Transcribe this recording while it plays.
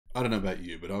I don't know about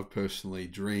you, but I've personally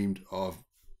dreamed of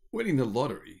winning the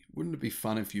lottery. Wouldn't it be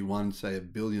fun if you won, say,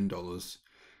 $1 billion,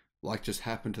 like just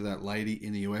happened to that lady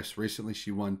in the US recently?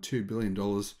 She won $2 billion.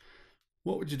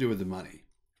 What would you do with the money?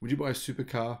 Would you buy a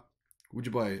supercar? Would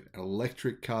you buy an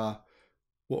electric car?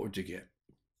 What would you get?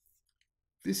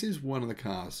 This is one of the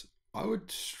cars I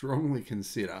would strongly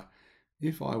consider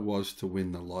if I was to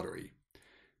win the lottery.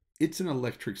 It's an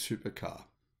electric supercar,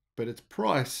 but its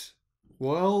price,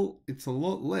 well, it's a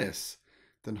lot less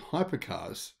than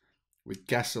hypercars with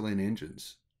gasoline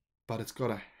engines, but it's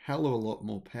got a hell of a lot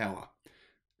more power,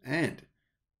 and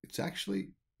it's actually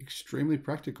extremely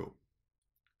practical.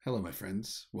 Hello, my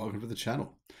friends. Welcome to the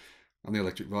channel. I'm the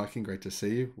Electric Viking. Great to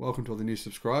see you. Welcome to all the new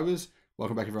subscribers.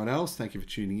 Welcome back, everyone else. Thank you for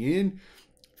tuning in.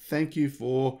 Thank you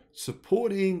for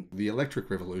supporting the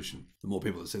electric revolution. The more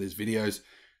people that see these videos,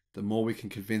 the more we can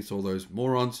convince all those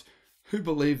morons who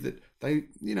believe that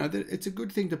that it's a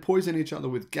good thing to poison each other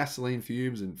with gasoline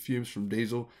fumes and fumes from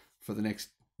diesel for the next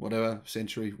whatever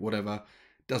century, whatever,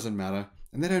 doesn't matter.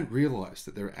 And they don't realize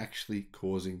that they're actually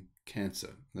causing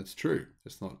cancer. That's true.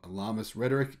 It's not alarmist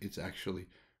rhetoric. It's actually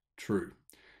true.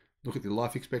 Look at the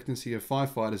life expectancy of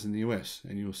firefighters in the US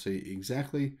and you'll see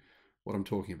exactly what I'm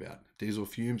talking about. Diesel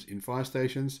fumes in fire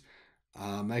stations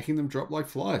are making them drop like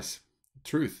flies.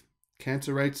 Truth.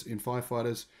 Cancer rates in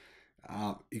firefighters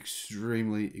are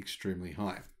extremely, extremely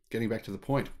high. Getting back to the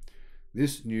point,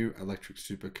 this new electric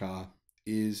supercar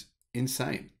is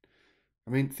insane.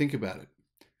 I mean, think about it.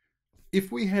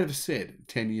 If we had said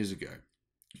 10 years ago,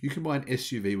 you can buy an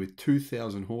SUV with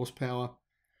 2,000 horsepower,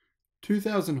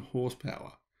 2,000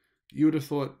 horsepower, you would have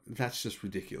thought that's just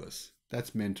ridiculous.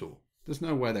 That's mental. There's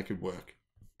no way that could work,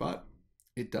 but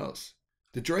it does.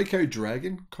 The Draco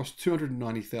Dragon costs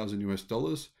 $290,000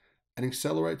 US and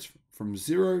accelerates from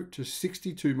 0 to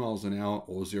 62 miles an hour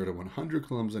or 0 to 100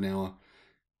 kilometers an hour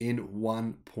in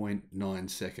 1.9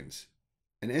 seconds.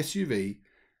 An SUV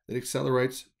that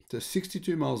accelerates to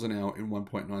 62 miles an hour in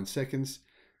 1.9 seconds,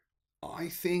 I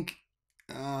think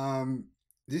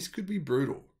this could be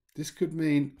brutal. This could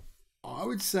mean, I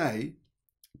would say,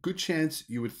 good chance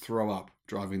you would throw up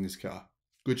driving this car.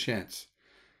 Good chance.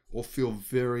 Or feel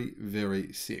very,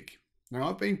 very sick. Now,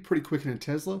 I've been pretty quick in a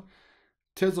Tesla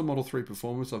Model 3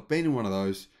 Performance. I've been in one of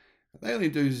those. They only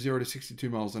do 0 to 62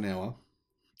 miles an hour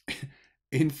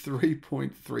in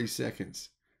 3.3 seconds,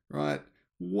 right?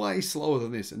 Way slower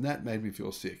than this, and that made me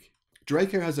feel sick.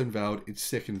 Draco has unveiled its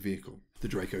second vehicle, the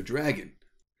Draco Dragon.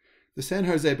 The San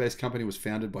Jose-based company was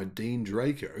founded by Dean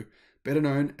Draco, better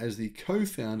known as the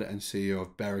co-founder and CEO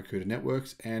of Barracuda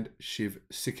Networks, and Shiv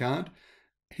Sikand.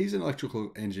 He's an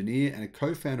electrical engineer and a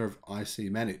co-founder of IC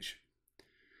Manage.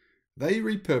 They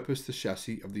repurposed the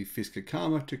chassis of the Fisker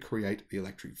Karma to create the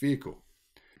electric vehicle.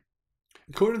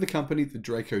 According to the company, the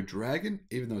Draco Dragon,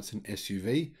 even though it's an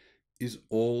SUV, is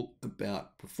all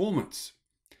about performance.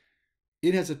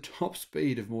 It has a top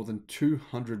speed of more than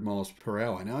 200 miles per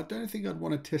hour. Now, I don't think I'd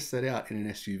want to test that out in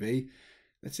an SUV.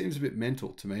 That seems a bit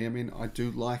mental to me. I mean, I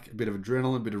do like a bit of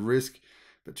adrenaline, a bit of risk,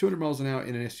 but 200 miles an hour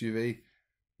in an SUV,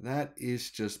 that is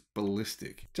just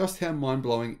ballistic. Just how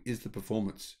mind-blowing is the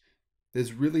performance?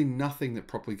 There's really nothing that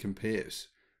properly compares.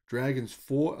 Dragon's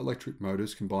 4 electric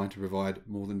motors combine to provide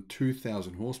more than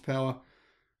 2,000 horsepower,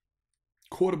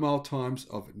 quarter-mile times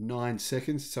of 9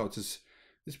 seconds, so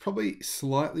it's probably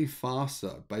slightly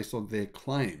faster based on their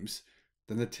claims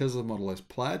than the Tesla Model S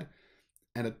Plaid,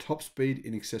 and a top speed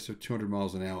in excess of 200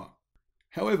 miles an hour.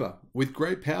 However, with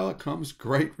great power comes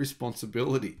great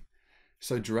responsibility.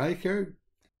 So Draco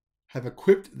have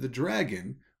equipped the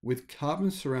Dragon with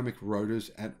carbon ceramic rotors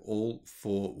at all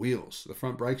 4 wheels. The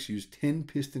front brakes use 10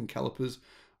 piston calipers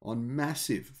on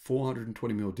massive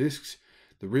 420mm discs.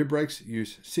 The rear brakes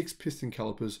use 6 piston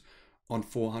calipers on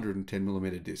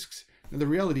 410mm discs. Now the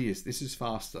reality is this is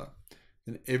faster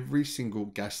than every single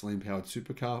gasoline-powered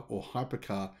supercar or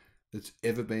hypercar that's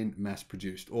ever been mass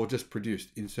produced or just produced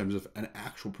in terms of an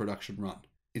actual production run.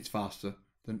 It's faster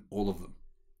than all of them,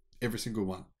 every single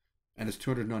one, and it's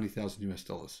 $290,000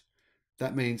 US.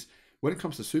 That means when it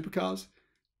comes to supercars,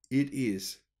 it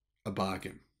is a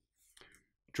bargain.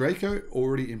 Draco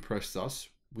already impressed us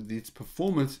with its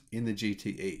performance in the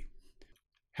GTE.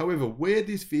 However, where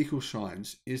this vehicle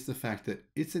shines is the fact that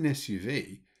it's an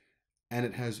SUV and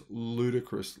it has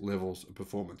ludicrous levels of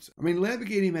performance. I mean,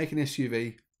 Lamborghini make an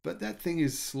SUV, but that thing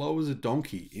is slow as a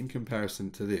donkey in comparison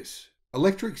to this.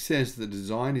 Electric says the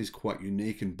design is quite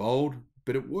unique and bold,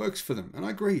 but it works for them, and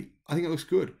I agree. I think it looks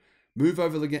good. Move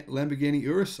over the Lamborghini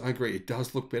Urus, I agree, it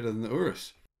does look better than the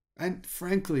Urus. And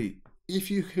frankly, if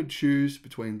you could choose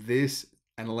between this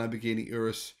and a Lamborghini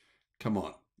Urus, come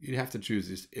on, you'd have to choose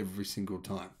this every single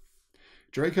time.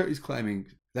 Draco is claiming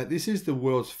that this is the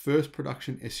world's first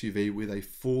production SUV with a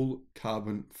full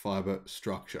carbon fiber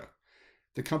structure.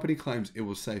 The company claims it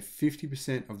will save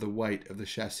 50% of the weight of the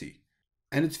chassis.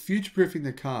 And it's future-proofing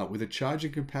the car with a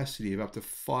charging capacity of up to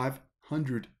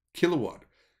 500 kilowatt.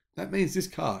 That means this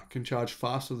car can charge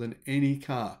faster than any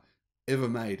car ever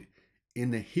made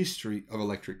in the history of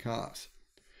electric cars.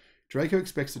 Draco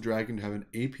expects the Dragon to have an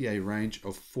EPA range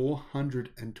of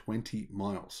 420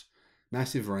 miles.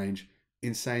 Massive range,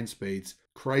 insane speeds,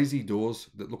 crazy doors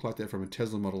that look like they're from a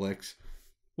Tesla Model X.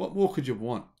 What more could you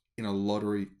want in a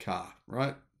lottery car,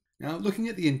 right? Now, looking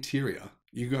at the interior,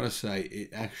 you got to say it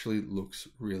actually looks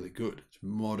really good. It's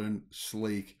modern,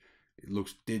 sleek, it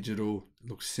looks digital, it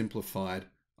looks simplified.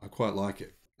 I quite like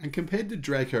it. And compared to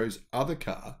Draco's other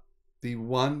car, the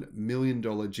 $1 million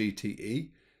GTE,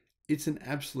 it's an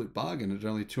absolute bargain at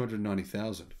only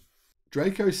 $290,000.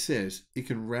 Draco says it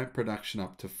can ramp production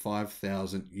up to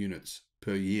 5,000 units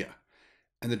per year.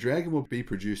 And the Dragon will be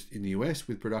produced in the US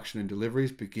with production and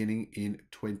deliveries beginning in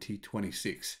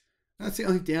 2026. That's the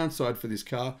only downside for this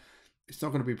car. It's not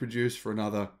going to be produced for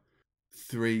another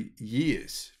 3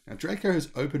 years. Now, Draco has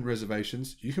open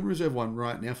reservations. You can reserve one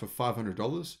right now for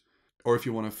 $500. Or if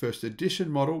you want a first edition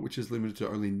model, which is limited to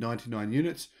only 99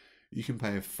 units, you can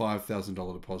pay a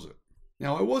 $5,000 deposit.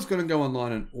 Now, I was going to go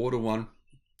online and order one,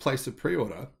 place a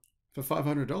pre-order for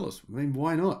 $500. I mean,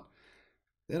 why not?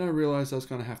 Then I realized I was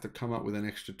going to have to come up with an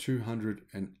extra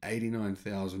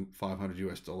 $289,500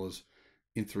 US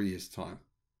in 3 years' time.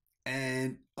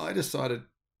 And I decided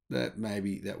that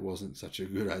maybe that wasn't such a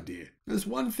good idea. There's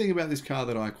one thing about this car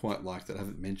that I quite like that I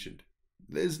haven't mentioned.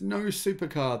 There's no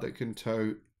supercar that can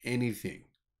tow anything.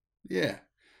 Yeah,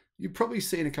 you've probably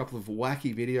seen a couple of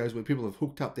wacky videos where people have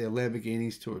hooked up their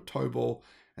Lamborghinis to a tow ball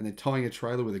and they're towing a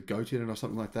trailer with a goat in it or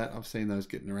something like that. I've seen those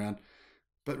getting around.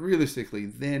 But realistically,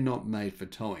 they're not made for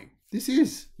towing. This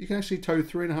is. You can actually tow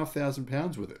 3,500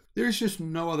 pounds with it. There is just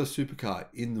no other supercar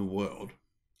in the world,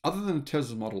 other than a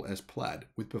Tesla Model S Plaid,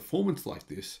 with performance like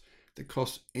this that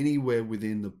costs anywhere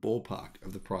within the ballpark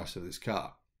of the price of this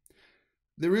car.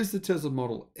 There is the Tesla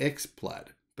Model X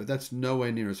Plaid, but that's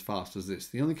nowhere near as fast as this.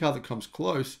 The only car that comes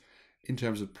close in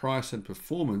terms of price and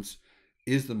performance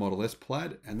is the Model S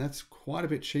Plaid, and that's quite a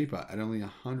bit cheaper at only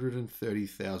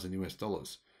 $130,000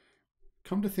 US.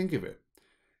 Come to think of it,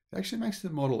 it actually makes the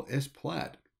Model S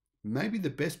Plaid maybe the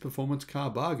best performance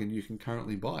car bargain you can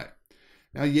currently buy.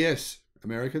 Now, yes,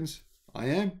 Americans, I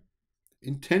am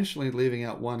intentionally leaving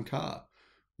out one car.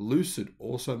 Lucid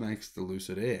also makes the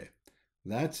Lucid Air.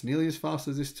 That's nearly as fast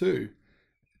as this too.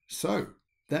 So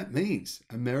that means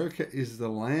America is the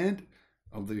land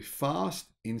of the fast,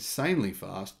 insanely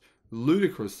fast,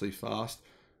 ludicrously fast,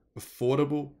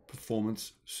 affordable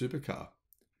performance supercar.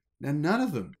 Now, none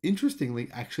of them, interestingly,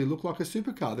 actually look like a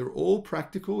supercar. They're all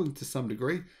practical and to some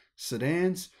degree,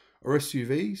 sedans or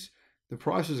SUVs. The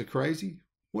prices are crazy.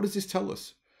 What does this tell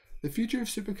us? The future of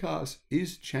supercars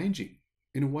is changing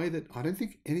in a way that I don't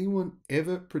think anyone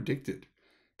ever predicted.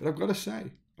 But I've got to say,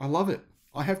 I love it.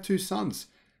 I have 2 sons.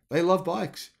 They love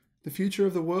bikes. The future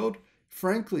of the world,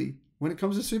 frankly, when it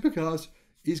comes to supercars,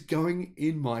 is going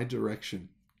in my direction,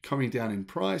 coming down in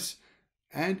price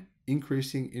and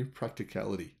increasing in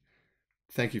practicality.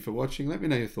 Thank you for watching. Let me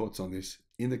know your thoughts on this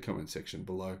in the comment section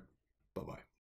below. Bye-bye.